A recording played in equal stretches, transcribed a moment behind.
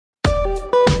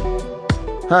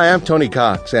Hi, I'm Tony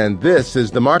Cox, and this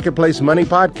is the Marketplace Money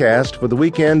Podcast for the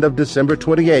weekend of December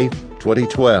 28th,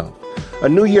 2012. A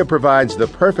new year provides the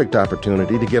perfect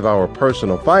opportunity to give our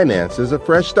personal finances a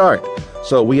fresh start.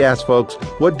 So we ask folks,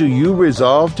 what do you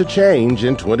resolve to change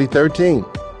in 2013?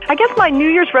 I guess my New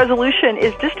Year's resolution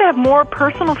is just to have more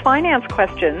personal finance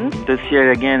questions. This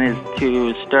year, again, is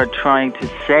to start trying to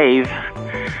save.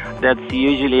 That's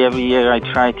usually every year I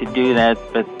try to do that,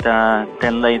 but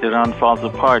then later on falls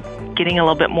apart. Getting a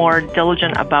little bit more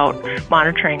diligent about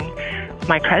monitoring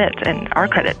my credit and our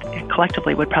credit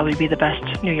collectively would probably be the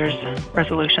best New Year's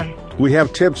resolution. We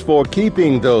have tips for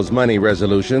keeping those money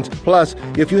resolutions. Plus,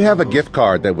 if you have a gift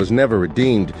card that was never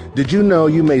redeemed, did you know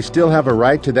you may still have a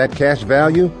right to that cash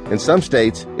value? In some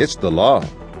states, it's the law.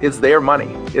 It's their money.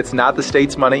 It's not the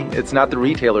state's money. It's not the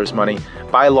retailer's money.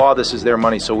 By law, this is their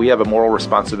money, so we have a moral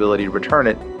responsibility to return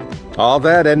it. All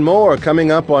that and more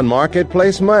coming up on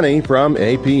Marketplace Money from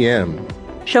APM.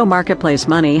 Show Marketplace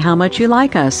Money how much you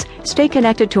like us. Stay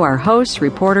connected to our hosts,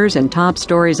 reporters, and top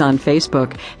stories on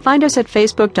Facebook. Find us at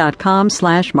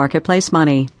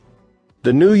facebook.com/marketplacemoney.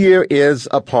 The new year is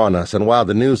upon us, and while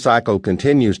the news cycle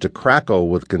continues to crackle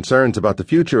with concerns about the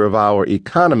future of our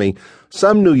economy,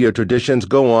 some New Year traditions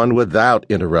go on without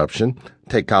interruption.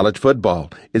 Take college football.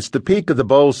 It's the peak of the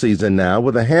bowl season now,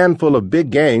 with a handful of big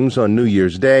games on New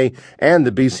Year's Day and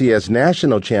the BCS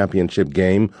National Championship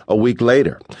game a week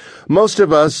later. Most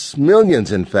of us,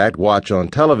 millions in fact, watch on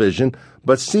television,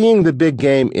 but seeing the big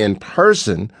game in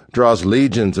person draws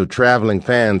legions of traveling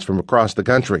fans from across the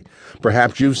country.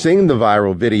 Perhaps you've seen the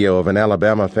viral video of an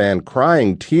Alabama fan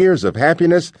crying tears of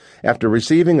happiness after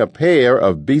receiving a pair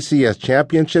of BCS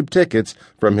championship tickets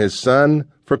from his son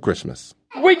for Christmas.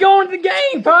 We going to the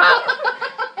game, Pop!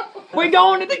 We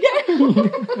going to the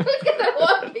game!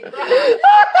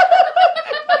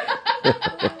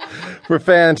 For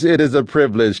fans, it is a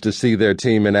privilege to see their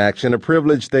team in action, a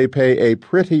privilege they pay a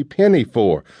pretty penny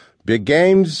for. Big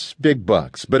games, big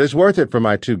bucks. But it's worth it for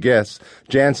my two guests.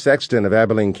 Jan Sexton of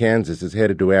Abilene, Kansas is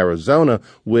headed to Arizona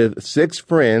with 6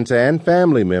 friends and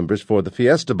family members for the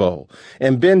Fiesta Bowl.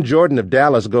 And Ben Jordan of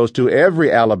Dallas goes to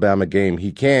every Alabama game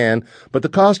he can, but the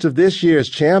cost of this year's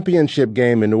championship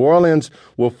game in New Orleans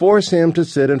will force him to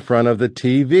sit in front of the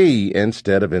TV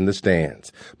instead of in the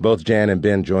stands. Both Jan and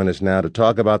Ben join us now to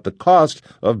talk about the cost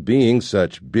of being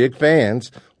such big fans.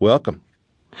 Welcome.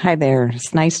 Hi there.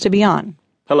 It's nice to be on.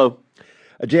 Hello.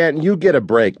 Jan, you get a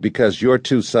break because your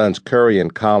two sons, Curry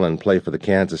and Colin, play for the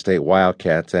Kansas State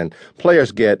Wildcats, and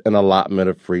players get an allotment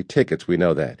of free tickets. We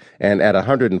know that. And at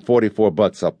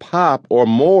 $144 a pop or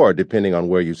more, depending on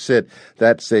where you sit,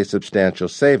 that's a substantial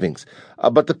savings.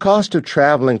 But the cost of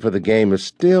traveling for the game is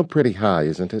still pretty high,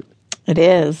 isn't it? It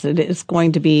is. It is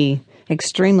going to be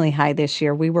extremely high this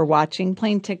year. We were watching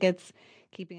plane tickets